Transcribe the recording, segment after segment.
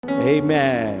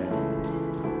Amen.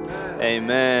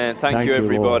 Amen. Thank you, you,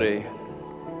 everybody.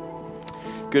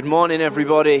 Good morning,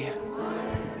 everybody.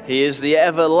 He is the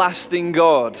everlasting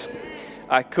God.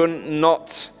 I couldn't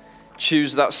not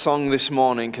choose that song this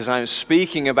morning because I'm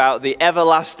speaking about the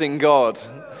everlasting God.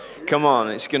 Come on,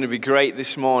 it's going to be great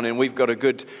this morning. We've got a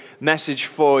good message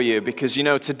for you because,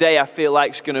 today I feel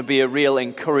like it's going to be a real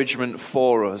encouragement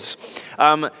for us.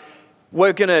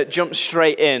 We're going to jump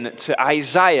straight in to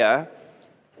Isaiah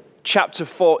chapter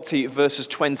 40, verses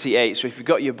 28. So if you've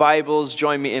got your Bibles,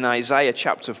 join me in Isaiah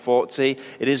chapter 40.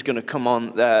 It is going to come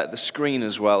on the screen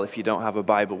as well if you don't have a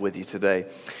Bible with you today.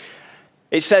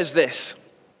 It says this: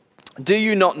 "Do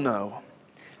you not know?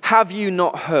 Have you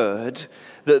not heard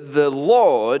that the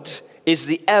Lord is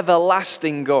the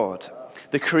everlasting God,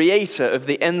 the creator of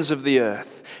the ends of the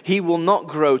earth? He will not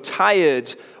grow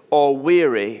tired or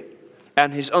weary,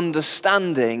 and his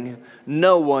understanding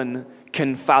no one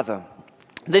can fathom."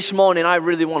 This morning, I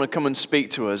really want to come and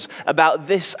speak to us about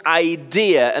this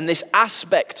idea and this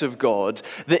aspect of God,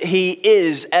 that He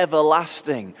is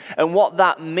everlasting, and what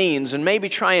that means, and maybe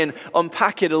try and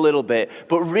unpack it a little bit,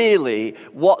 but really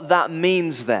what that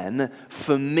means then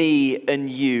for me and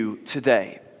you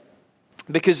today.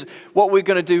 Because what we're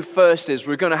going to do first is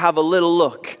we're going to have a little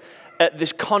look at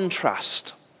this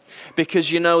contrast.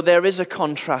 Because, there is a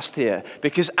contrast here.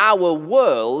 Because our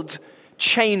world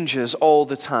changes all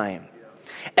the time.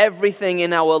 Everything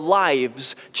in our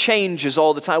lives changes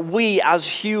all the time. We as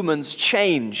humans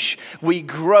change. We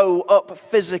grow up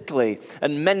physically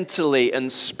and mentally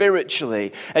and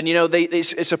spiritually. And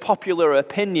it's a popular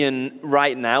opinion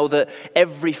right now that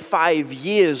every 5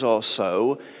 years or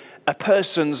so, a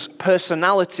person's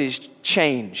personalities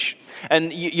change.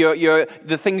 And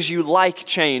the things you like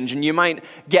change, and you might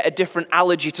get a different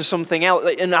allergy to something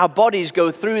else. And our bodies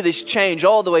go through this change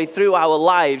all the way through our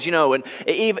lives, and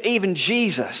even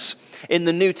Jesus in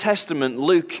the New Testament,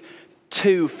 Luke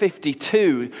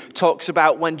 2:52, talks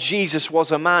about when Jesus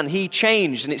was a man, he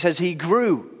changed, and it says he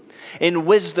grew in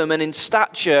wisdom and in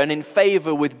stature and in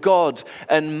favor with God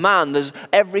and man. There's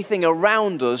everything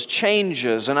around us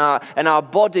changes, and our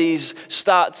bodies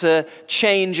start to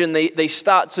change, and they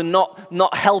start to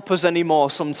not help us anymore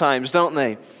sometimes, don't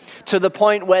they? To the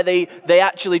point where they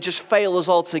actually just fail us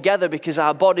altogether because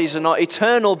our bodies are not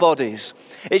eternal bodies.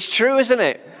 It's true, isn't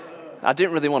it? I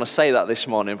didn't really want to say that this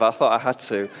morning, but I thought I had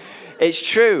to. It's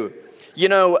true.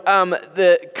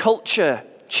 The culture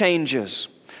changes.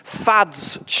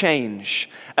 Fads change,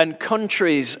 and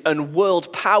countries and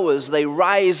world powers, they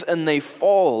rise and they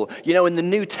fall. In the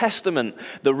New Testament,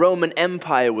 the Roman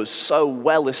Empire was so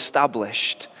well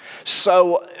established,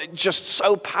 so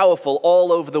powerful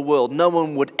all over the world. No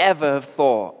one would ever have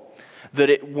thought that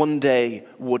it one day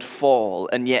would fall,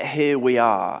 and yet here we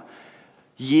are,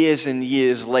 years and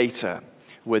years later,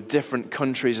 with different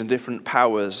countries and different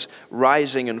powers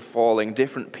rising and falling,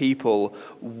 different people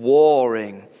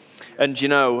warring. And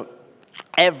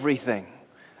everything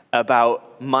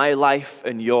about my life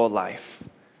and your life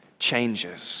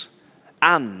changes.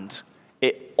 And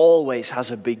it always has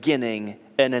a beginning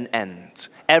and an end.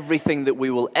 Everything that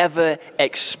we will ever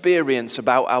experience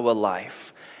about our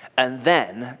life. And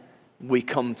then we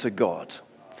come to God.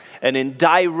 And in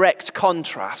direct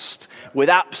contrast with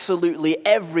absolutely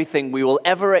everything we will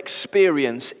ever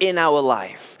experience in our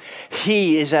life,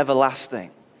 He is everlasting.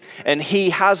 And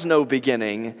He has no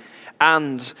beginning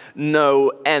and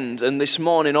no end. And this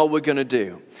morning, all we're going to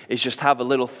do is just have a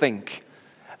little think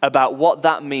about what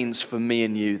that means for me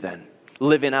and you then,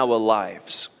 living our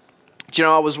lives. Do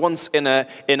I was once in an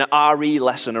RE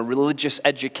lesson, a religious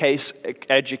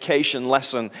education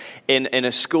lesson in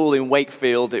a school in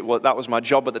Wakefield. That was my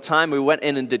job at the time. We went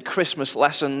in and did Christmas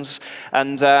lessons.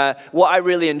 And what I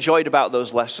really enjoyed about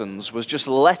those lessons was just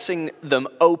letting them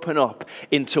open up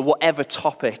into whatever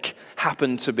topic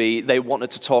happened to be they wanted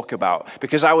to talk about.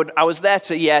 Because I was there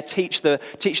to teach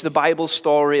the Bible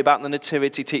story about the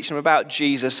Nativity, teach them about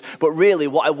Jesus. But really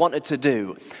what I wanted to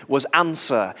do was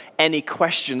answer any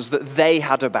questions that they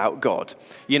had about God.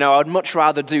 I'd much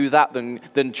rather do that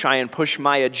than try and push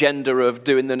my agenda of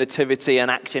doing the Nativity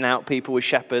and acting out people with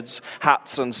shepherds'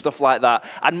 hats and stuff like that.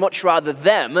 I'd much rather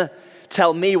them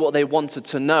tell me what they wanted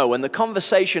to know. And the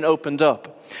conversation opened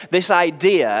up this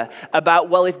idea about,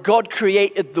 well, if God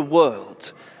created the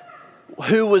world,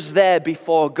 who was there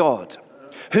before God?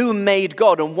 Who made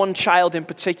God? And one child in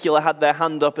particular had their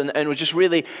hand up and was just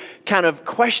really kind of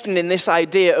questioning this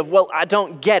idea of, well, I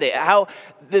don't get it. How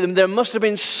there must have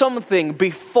been something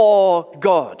before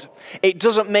God. It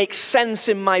doesn't make sense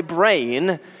in my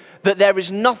brain that there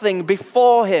is nothing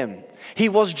before Him. He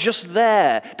was just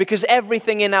there because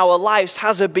everything in our lives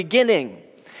has a beginning.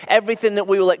 Everything that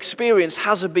we will experience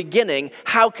has a beginning.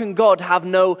 How can God have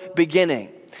no beginning?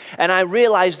 And I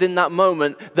realized in that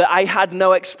moment that I had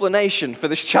no explanation for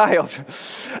this child.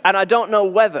 And I don't know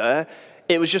whether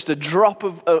it was just a drop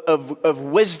of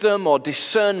wisdom or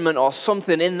discernment or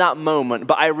something in that moment,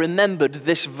 but I remembered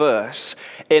this verse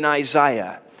in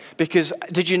Isaiah. Because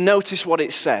did you notice what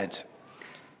it said?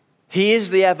 He is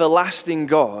the everlasting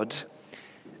God,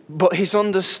 but his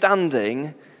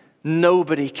understanding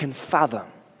nobody can fathom.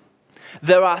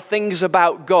 There are things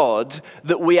about God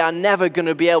that we are never going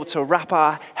to be able to wrap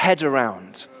our head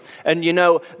around. And you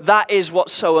know, that is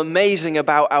what's so amazing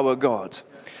about our God.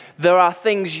 There are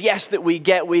things, yes, that we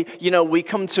get. We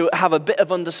come to have a bit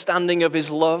of understanding of his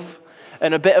love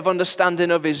and a bit of understanding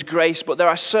of his grace, but there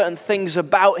are certain things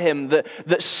about him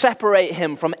that separate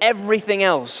him from everything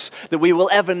else that we will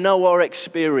ever know or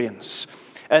experience.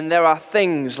 And there are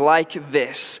things like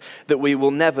this that we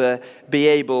will never be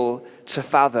able to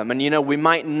fathom. And you know, we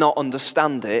might not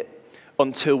understand it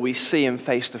until we see him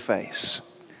face to face.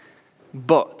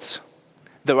 But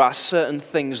there are certain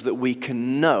things that we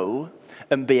can know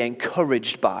and be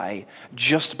encouraged by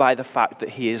just by the fact that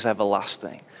he is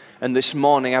everlasting. And this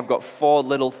morning I've got 4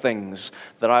 little things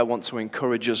that I want to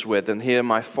encourage us with. And here are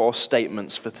my 4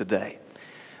 statements for today.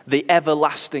 The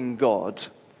everlasting God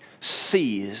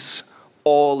sees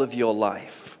all of your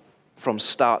life from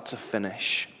start to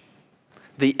finish.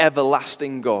 The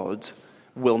everlasting God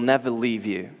will never leave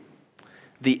you.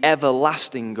 The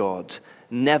everlasting God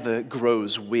never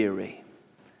grows weary.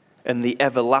 And the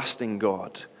everlasting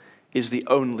God is the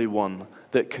only one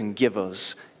that can give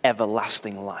us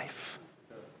everlasting life.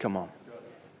 Come on.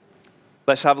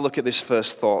 Let's have a look at this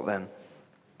first thought then.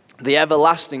 The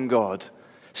everlasting God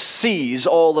sees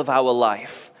all of our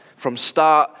life from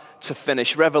start to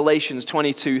finish. Revelations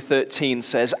 22:13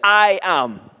 says, I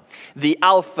am the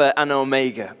Alpha and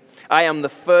Omega. I am the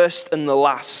first and the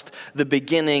last, the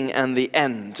beginning and the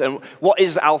end. And what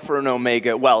is Alpha and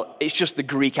Omega? Well, it's just the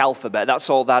Greek alphabet. That's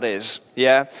all that is.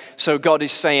 Yeah? So God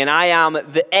is saying, I am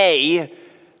the A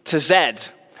to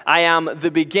Z. I am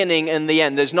the beginning and the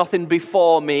end. There's nothing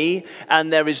before me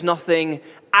and there is nothing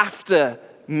after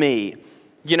me.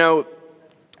 You know,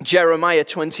 Jeremiah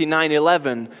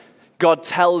 29:11, God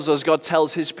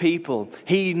tells his people,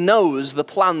 he knows the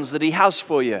plans that he has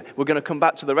for you. We're going to come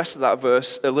back to the rest of that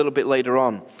verse a little bit later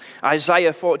on.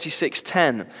 Isaiah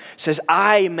 46:10 says,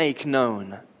 I make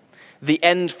known the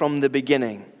end from the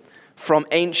beginning, from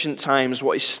ancient times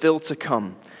what is still to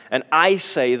come. And I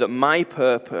say that my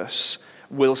purpose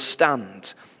will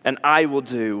stand, and I will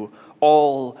do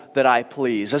all that I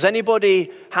please. Has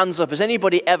anybody, hands up, has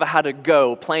anybody ever had a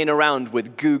go playing around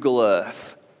with Google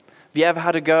Earth? Have you ever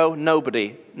had a go?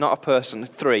 Nobody, not a person.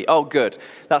 3. Oh, good.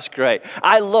 That's great.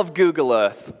 I love Google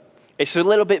Earth. It's a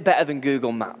little bit better than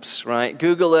Google Maps, right?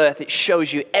 Google Earth, it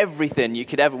shows you everything you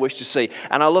could ever wish to see.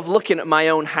 And I love looking at my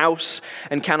own house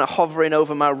and kind of hovering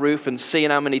over my roof and seeing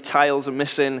how many tiles are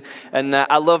missing. And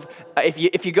I love,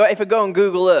 if I go on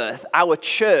Google Earth, our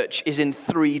church is in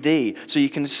 3D, so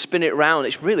you can spin it around.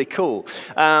 It's really cool.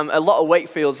 A lot of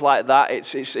Wakefields like that.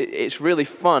 It's really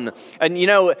fun. And you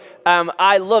know,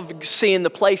 I love seeing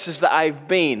the places that I've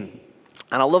been.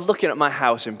 And I love looking at my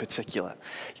house in particular.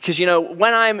 Because, you know,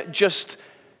 when I'm just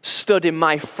stood in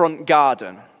my front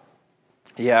garden,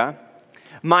 yeah,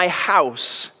 my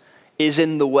house is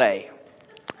in the way.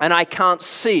 And I can't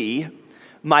see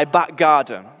my back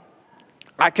garden.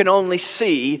 I can only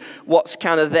see what's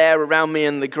kind of there around me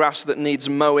and the grass that needs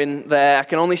mowing there. I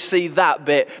can only see that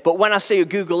bit. But when I see a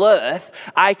Google Earth,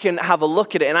 I can have a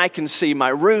look at it and I can see my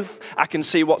roof. I can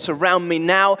see what's around me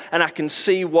now. And I can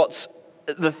see what's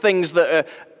the things that are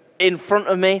in front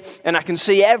of me, and I can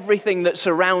see everything that's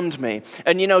around me.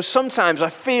 And you know, sometimes I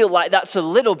feel like that's a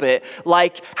little bit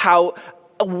like how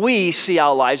we see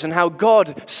our lives and how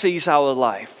God sees our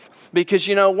life. Because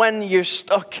you know, when you're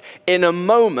stuck in a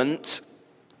moment,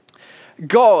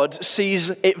 God sees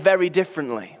it very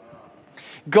differently.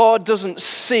 God doesn't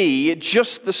see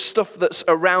just the stuff that's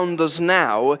around us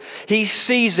now. He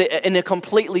sees it in a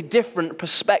completely different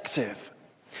perspective.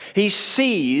 He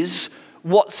sees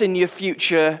what's in your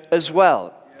future as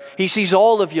well. He sees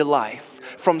all of your life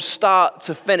from start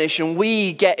to finish, and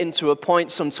we get into a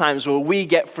point sometimes where we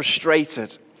get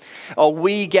frustrated or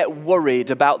we get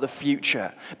worried about the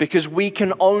future because we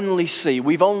can only see,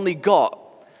 we've only got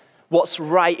what's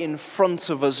right in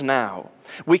front of us now.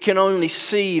 We can only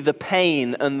see the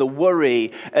pain and the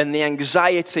worry and the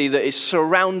anxiety that is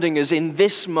surrounding us in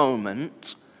this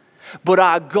moment, but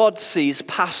our God sees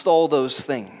past all those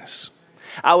things.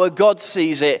 Our God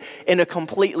sees it in a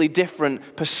completely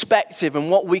different perspective,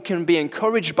 and what we can be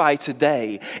encouraged by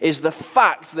today is the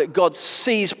fact that God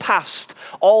sees past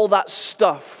all that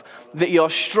stuff that you're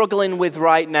struggling with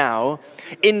right now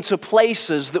into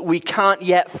places that we can't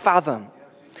yet fathom.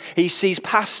 He sees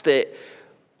past it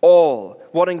all.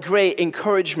 What a great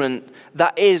encouragement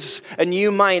that is. And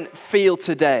you might feel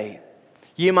today,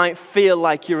 you might feel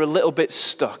like you're a little bit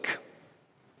stuck.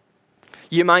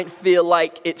 You might feel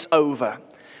like it's over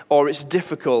or it's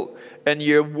difficult and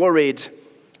you're worried,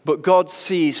 but God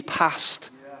sees past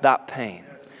that pain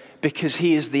because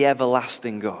He is the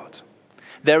everlasting God.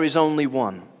 There is only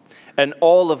one, and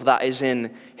all of that is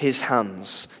in His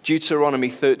hands. Deuteronomy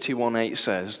 31:8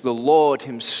 says, "The Lord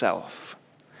Himself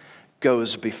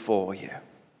goes before you."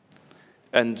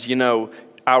 And you know,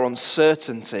 our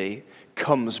uncertainty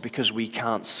comes because we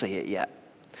can't see it yet,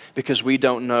 because we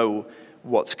don't know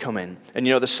what's coming. And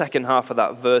you know, the second half of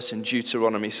that verse in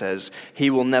Deuteronomy says, "He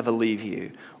will never leave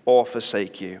you or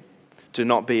forsake you. Do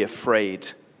not be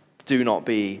afraid. Do not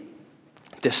be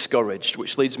discouraged,"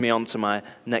 which leads me on to my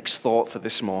next thought for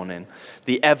this morning.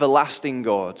 The everlasting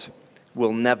God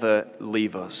will never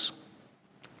leave us.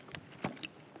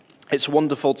 It's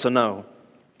wonderful to know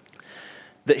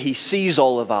that He sees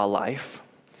all of our life,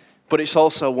 but it's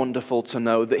also wonderful to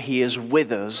know that He is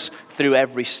with us through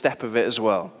every step of it as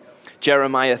well.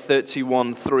 Jeremiah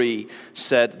 31:3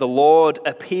 said, "The Lord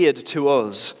appeared to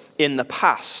us in the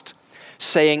past,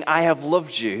 saying, I have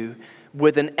loved you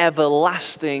with an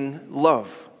everlasting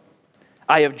love.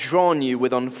 I have drawn you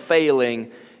with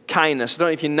unfailing kindness." I don't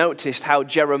know if you noticed how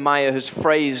Jeremiah has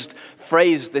phrased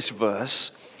this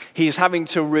verse. He's having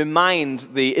to remind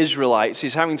the Israelites,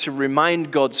 he's having to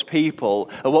remind God's people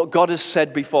of what God has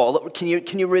said before. Look, can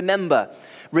you remember?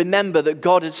 Remember that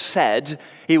God has said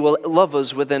He will love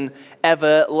us with an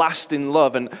everlasting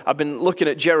love. And I've been looking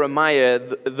at Jeremiah,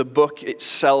 the book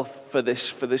itself, for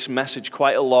this message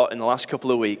quite a lot in the last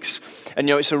couple of weeks. And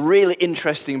you know, it's a really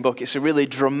interesting book. It's a really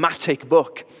dramatic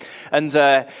book. And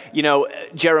you know,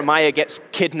 Jeremiah gets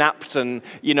kidnapped, and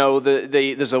you know,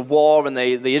 there's a war, and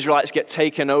the Israelites get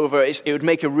taken over. It would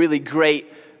make a really great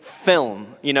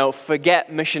film. You know, forget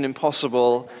Mission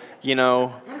Impossible. You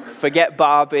know, forget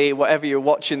Barbie, whatever you're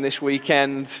watching this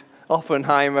weekend,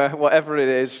 Oppenheimer, whatever it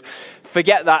is.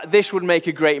 Forget that. This would make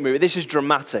a great movie. This is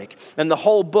dramatic. And the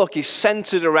whole book is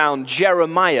centered around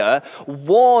Jeremiah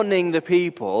warning the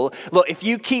people, look, if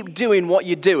you keep doing what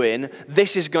you're doing,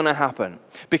 this is going to happen.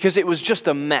 Because it was just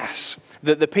a mess.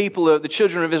 The people, the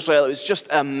children of Israel, it was just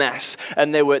a mess.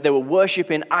 And they were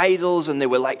worshiping idols, and they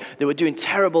were doing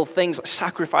terrible things, like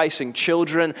sacrificing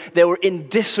children. They were in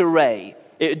disarray.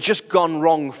 It had just gone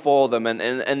wrong for them,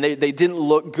 and they didn't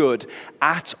look good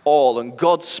at all. And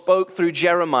God spoke through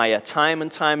Jeremiah time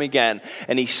and time again,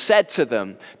 and He said to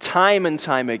them time and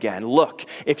time again, look,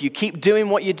 if you keep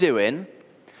doing what you're doing,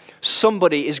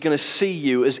 somebody is going to see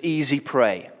you as easy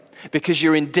prey because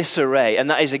you're in disarray.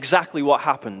 And that is exactly what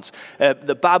happened.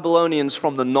 The Babylonians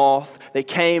from the north, they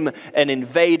came and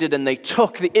invaded, and they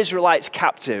took the Israelites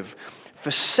captive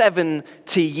for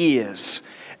 70 years.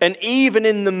 And even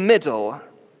in the middle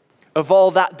of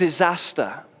all that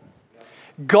disaster,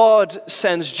 God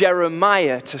sends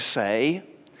Jeremiah to say,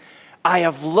 I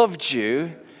have loved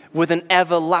you with an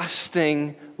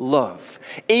everlasting love.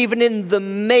 Even in the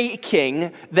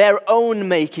making, their own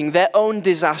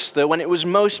disaster, when it was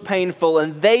most painful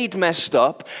and they'd messed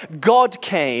up, God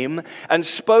came and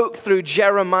spoke through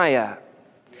Jeremiah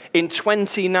in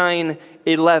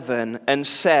 29:11 and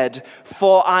said,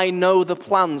 "For I know the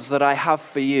plans that I have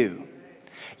for you.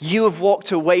 You have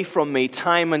walked away from me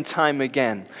time and time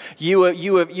again. You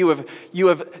have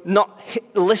not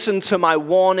listened to my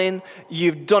warning.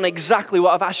 You've done exactly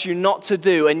what I've asked you not to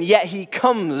do." And yet He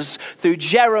comes through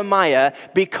Jeremiah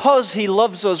because He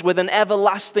loves us with an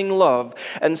everlasting love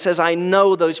and says, I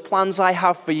know those plans I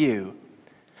have for you.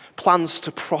 Plans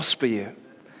to prosper you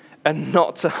and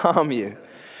not to harm you.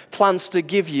 Plans to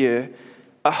give you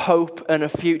a hope and a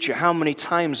future. How many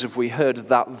times have we heard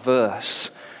that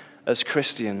verse as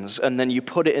Christians, and then you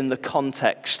put it in the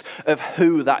context of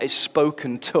who that is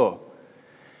spoken to,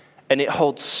 and it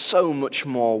holds so much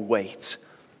more weight.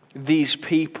 These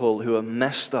people who are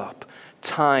messed up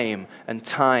time and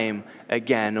time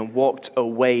again and walked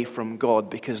away from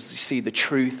God, because you see, the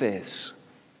truth is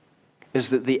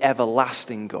that the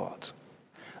everlasting God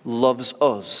loves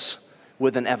us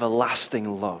with an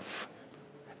everlasting love,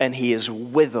 and He is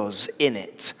with us in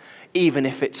it, even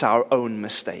if it's our own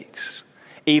mistakes.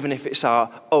 Even if it's our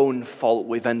own fault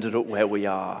we've ended up where we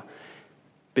are,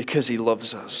 because He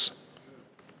loves us.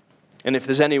 And if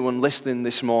there's anyone listening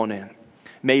this morning,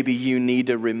 maybe you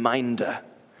need a reminder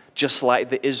just like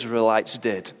the Israelites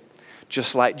did,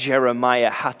 just like Jeremiah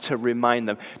had to remind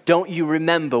them. Don't you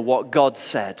remember what God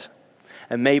said?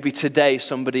 And maybe today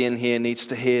somebody in here needs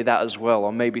to hear that as well,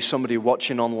 or maybe somebody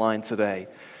watching online today.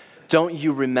 Don't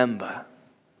you remember?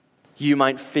 You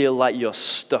might feel like you're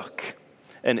stuck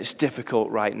and it's difficult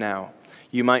right now.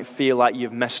 You might feel like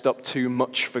you've messed up too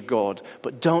much for God,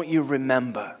 but don't you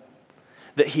remember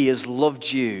that He has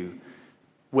loved you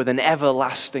with an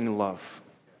everlasting love,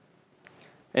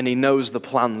 and He knows the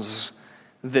plans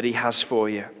that He has for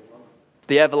you.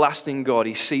 The everlasting God,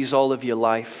 He sees all of your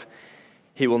life.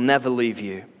 He will never leave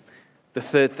you. The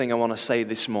third thing I want to say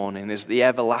this morning is the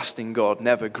everlasting God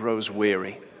never grows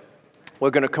weary. We're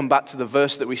going to come back to the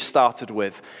verse that we started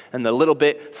with, and a little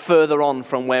bit further on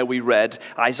from where we read,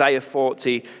 Isaiah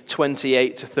 40,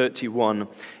 28 to 31.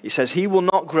 It says, He will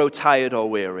not grow tired or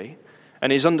weary,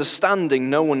 and His understanding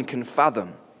no one can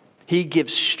fathom. He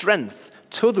gives strength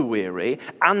to the weary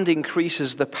and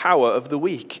increases the power of the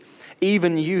weak.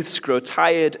 Even youths grow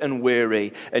tired and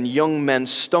weary, and young men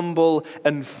stumble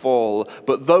and fall.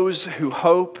 But those who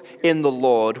hope in the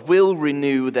Lord will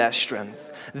renew their strength.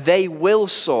 They will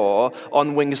soar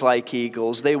on wings like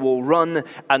eagles. They will run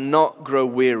and not grow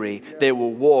weary. They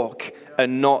will walk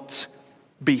and not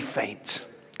be faint.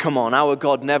 Come on, our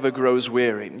God never grows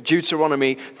weary.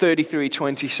 Deuteronomy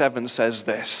 33:27 says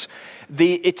this,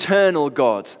 the eternal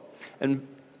God, and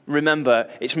remember,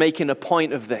 it's making a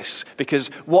point of this because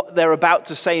what they're about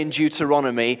to say in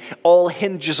Deuteronomy all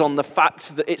hinges on the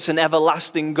fact that it's an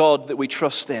everlasting God that we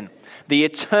trust in. The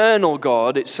eternal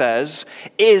God, it says,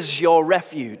 is your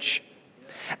refuge.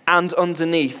 And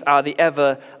underneath are the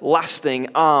everlasting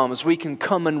arms. We can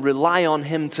come and rely on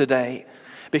Him today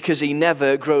because He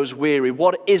never grows weary.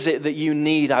 What is it that you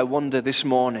need, I wonder, this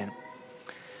morning?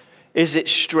 Is it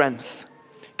strength?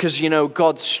 Because you know,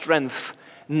 God's strength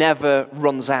never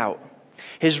runs out.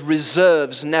 His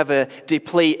reserves never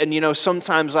deplete. And you know,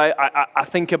 sometimes I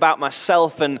think about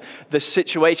myself and the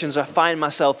situations I find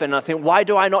myself in, and I think, why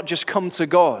do I not just come to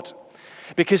God?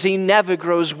 Because He never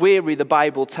grows weary, the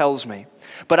Bible tells me.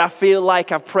 But I feel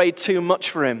like I've prayed too much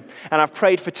for Him, and I've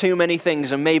prayed for too many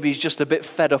things, and maybe He's just a bit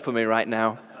fed up of me right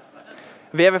now.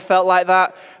 Have you ever felt like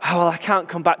that? Oh, well, I can't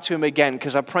come back to Him again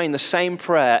because I'm praying the same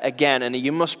prayer again, and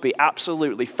you must be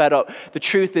absolutely fed up. The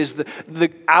truth is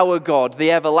that our God,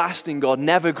 the everlasting God,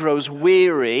 never grows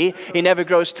weary, He never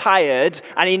grows tired,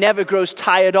 and He never grows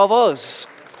tired of us.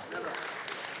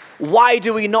 Why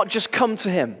do we not just come to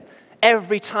Him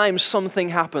every time something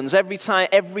happens,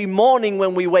 every morning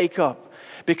when we wake up?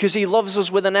 Because He loves us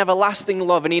with an everlasting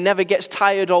love, and He never gets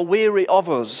tired or weary of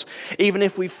us. Even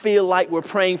if we feel like we're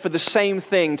praying for the same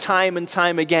thing time and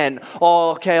time again.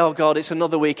 Oh God, it's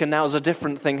another week and now a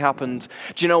different thing happened.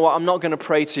 Do you know what? I'm not going to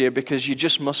pray to you because you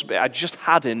just must be. I just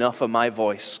had enough of my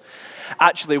voice.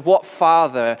 Actually, what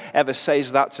father ever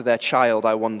says that to their child,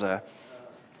 I wonder?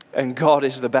 And God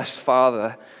is the best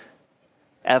father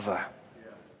ever.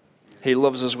 He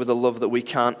loves us with a love that we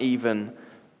can't even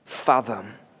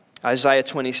fathom. Isaiah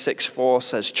 26:4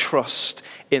 says, trust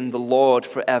in the Lord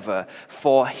forever,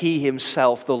 for He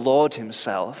Himself, the Lord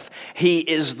Himself, He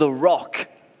is the rock.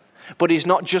 But He's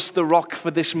not just the rock for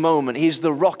this moment, He's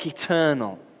the rock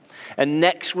eternal. And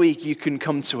next week you can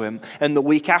come to Him, and the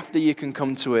week after you can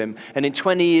come to Him, and in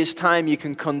 20 years' time you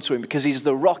can come to Him because He's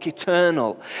the rock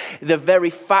eternal. The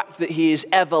very fact that He is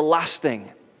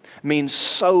everlasting means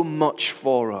so much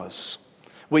for us.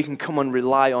 We can come and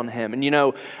rely on Him. And you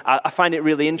know, I find it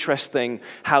really interesting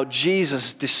how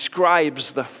Jesus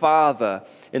describes the Father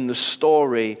in the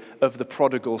story of the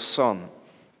prodigal son.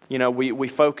 You know, we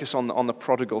focus on the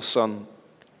prodigal son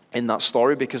in that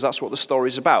story because that's what the story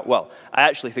is about. Well, I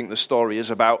actually think the story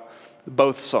is about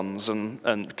both sons,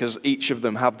 and because each of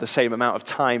them have the same amount of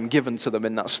time given to them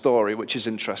in that story, which is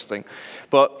interesting.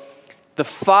 But the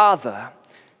father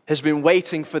has been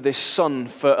waiting for this son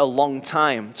for a long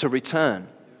time to return.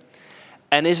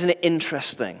 And isn't it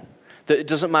interesting that it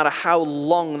doesn't matter how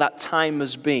long that time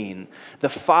has been, the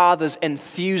father's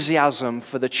enthusiasm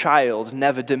for the child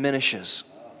never diminishes.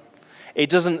 It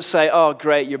doesn't say, oh,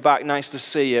 great, you're back, nice to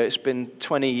see you, it's been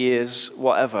 20 years,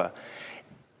 whatever.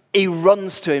 He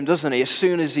runs to him, doesn't he, as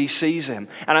soon as he sees him.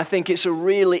 And I think it's a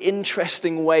really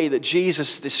interesting way that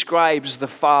Jesus describes the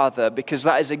Father, because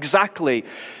that is exactly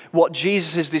what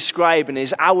Jesus is describing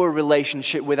is our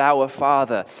relationship with our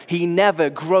Father. He never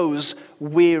grows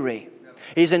weary.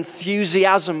 His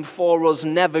enthusiasm for us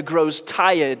never grows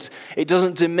tired. It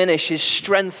doesn't diminish. His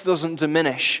strength doesn't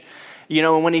diminish. You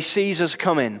know, and when He sees us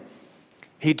coming,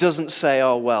 He doesn't say,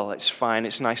 oh, well, it's fine,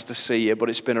 it's nice to see you, but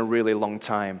it's been a really long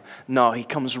time. No, He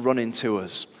comes running to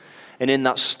us. And in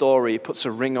that story, he puts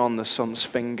a ring on the son's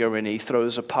finger and he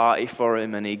throws a party for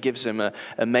him and he gives him an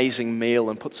amazing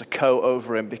meal and puts a coat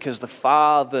over him because the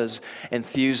father's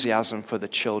enthusiasm for the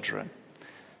children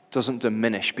doesn't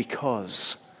diminish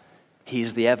because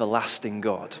he's the everlasting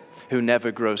God who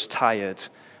never grows tired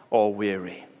or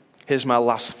weary. Here's my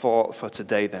last thought for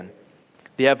today then.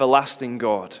 The everlasting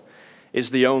God is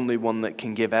the only one that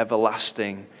can give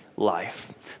everlasting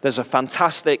life. There's a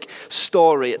fantastic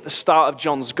story at the start of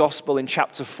John's Gospel in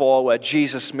chapter 4 where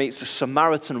Jesus meets a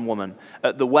Samaritan woman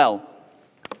at the well.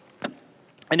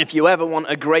 And if you ever want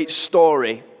a great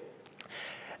story,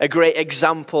 a great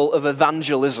example of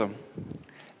evangelism,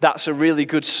 that's a really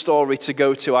good story to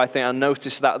go to, I think. I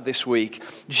noticed that this week.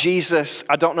 Jesus,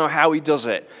 I don't know how he does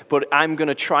it, but I'm going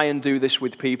to try and do this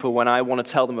with people when I want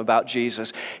to tell them about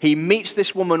Jesus. He meets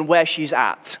this woman where she's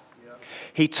at.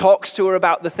 He talks to her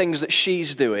about the things that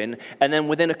she's doing, and then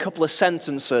within a couple of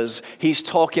sentences, he's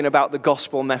talking about the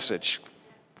gospel message.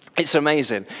 It's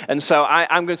amazing. And so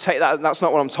I'm going to take that. That's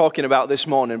not what I'm talking about this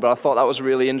morning, but I thought that was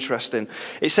really interesting.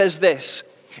 It says this.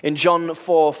 In John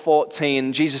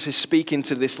 4:14, Jesus is speaking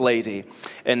to this lady,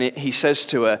 and he says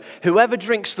to her, "Whoever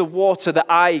drinks the water that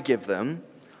I give them,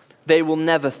 they will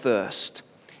never thirst.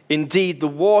 Indeed, the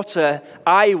water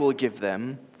I will give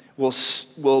them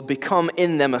will become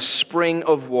in them a spring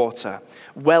of water,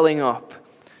 welling up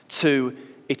to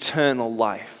eternal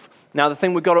life." Now, the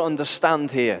thing we've got to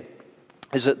understand here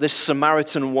is that this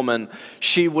Samaritan woman,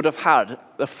 she would have had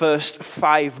the first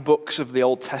 5 books of the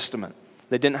Old Testament.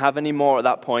 They didn't have any more at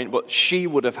that point, but she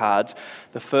would have had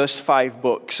the first 5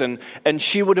 books. And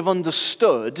she would have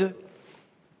understood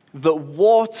that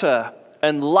water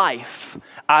and life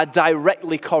are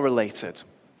directly correlated.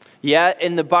 Yeah,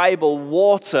 in the Bible,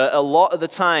 water, a lot of the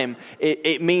time,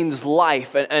 it means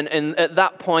life. And at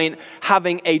that point,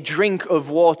 having a drink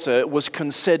of water was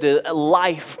considered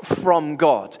life from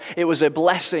God. It was a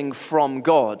blessing from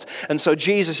God. And so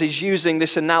Jesus is using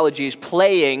this analogy, he's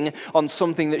playing on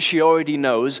something that she already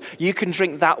knows. You can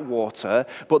drink that water,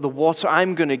 but the water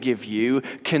I'm going to give you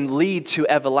can lead to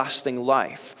everlasting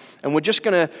life. And we're just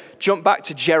going to jump back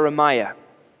to Jeremiah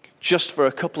just for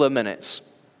a couple of minutes.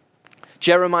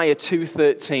 Jeremiah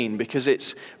 2:13, because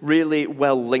it's really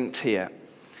well linked here.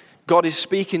 God is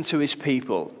speaking to his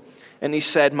people, and he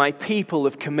said, "My people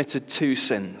have committed 2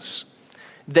 sins.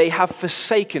 They have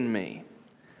forsaken me,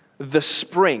 the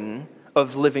spring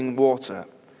of living water,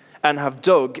 and have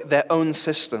dug their own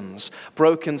cisterns,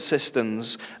 broken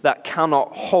cisterns that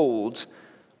cannot hold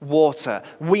water."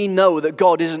 We know that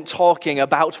God isn't talking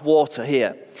about water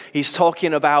here. He's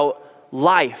talking about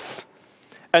life.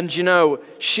 And you know,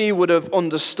 she would have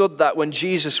understood that when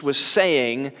Jesus was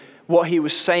saying what he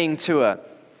was saying to her.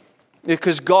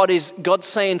 Because God's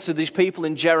saying to these people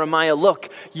in Jeremiah, look,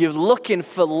 you're looking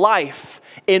for life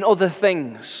in other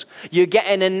things. You're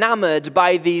getting enamored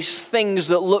by these things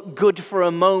that look good for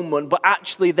a moment, but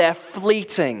actually they're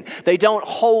fleeting. They don't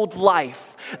hold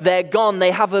life. They're gone.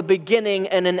 They have a beginning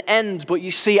and an end. But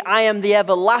you see, I am the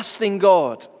everlasting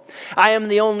God. I am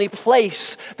the only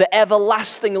place that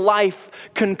everlasting life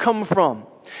can come from.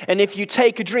 And if you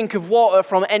take a drink of water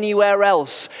from anywhere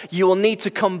else, you will need to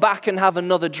come back and have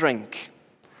another drink.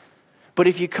 But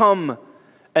if you come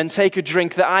and take a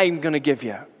drink that I'm going to give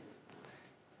you,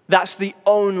 that's the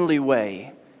only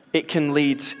way it can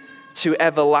lead to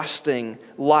everlasting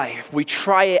life. We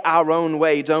try it our own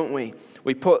way, don't we?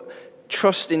 We put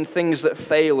trust in things that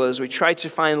fail us. We try to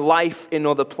find life in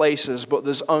other places, but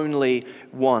there's only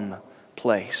one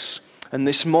place. And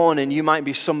this morning, you might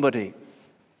be somebody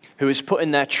who is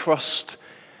putting their trust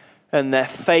and their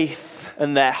faith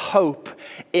and their hope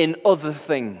in other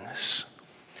things.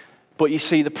 But you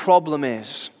see, the problem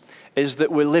is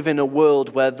that we live in a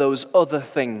world where those other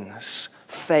things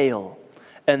fail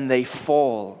and they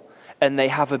fall and they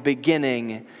have a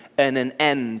beginning and an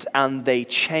end and they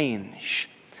change.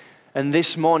 And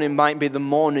this morning might be the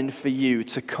morning for you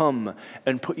to come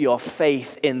and put your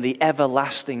faith in the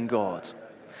everlasting God,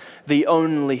 the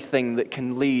only thing that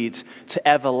can lead to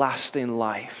everlasting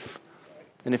life.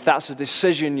 And if that's a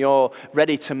decision you're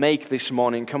ready to make this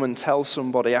morning, come and tell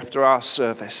somebody after our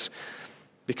service,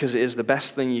 because it is the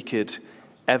best thing you could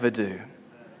ever do.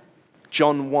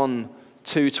 John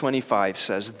 1:2-25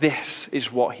 says, "This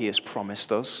is what he has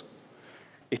promised us,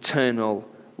 eternal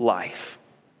life."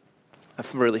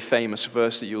 A really famous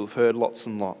verse that you'll have heard lots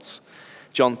and lots.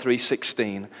 John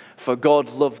 3:16, "For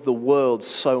God loved the world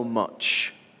so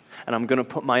much." And I'm going to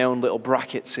put my own little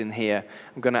brackets in here.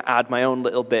 I'm going to add my own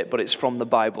little bit, but it's from the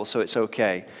Bible, so it's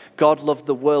okay. God loved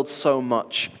the world so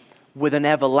much with an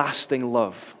everlasting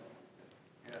love,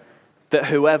 that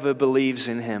whoever believes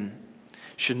in him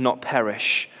should not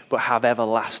perish, but have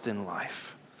everlasting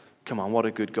life. Come on, what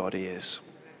a good God he is.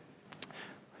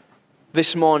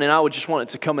 This morning, I would just wanted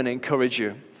to come and encourage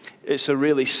you. It's a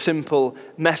really simple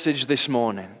message this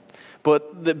morning.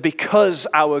 But that because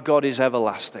our God is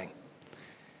everlasting,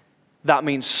 that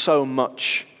means so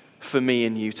much for me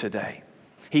and you today.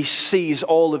 He sees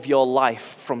all of your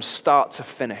life from start to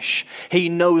finish. He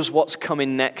knows what's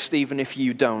coming next, even if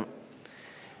you don't.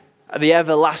 The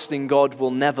everlasting God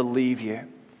will never leave you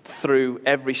through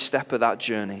every step of that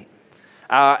journey.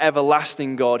 Our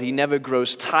everlasting God, he never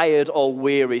grows tired or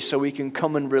weary, so we can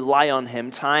come and rely on him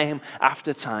time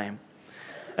after time.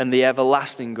 And the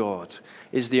everlasting God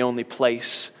is the only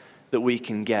place that we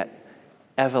can get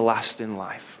everlasting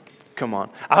life. Come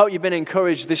on. I hope you've been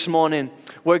encouraged this morning.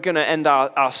 We're going to end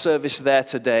our service there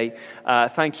today.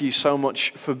 Thank you so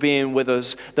much for being with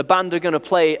us. The band are going to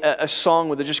play a song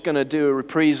where they're just going to do a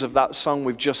reprise of that song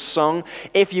we've just sung.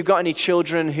 If you've got any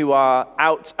children who are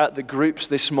out at the groups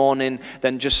this morning,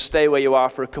 then just stay where you are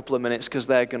for a couple of minutes because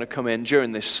they're going to come in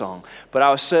during this song. But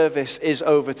our service is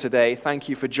over today. Thank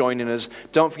you for joining us.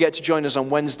 Don't forget to join us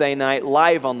on Wednesday night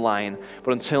live online.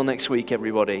 But until next week,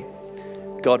 everybody,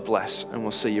 God bless, and we'll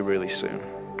see you really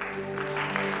soon.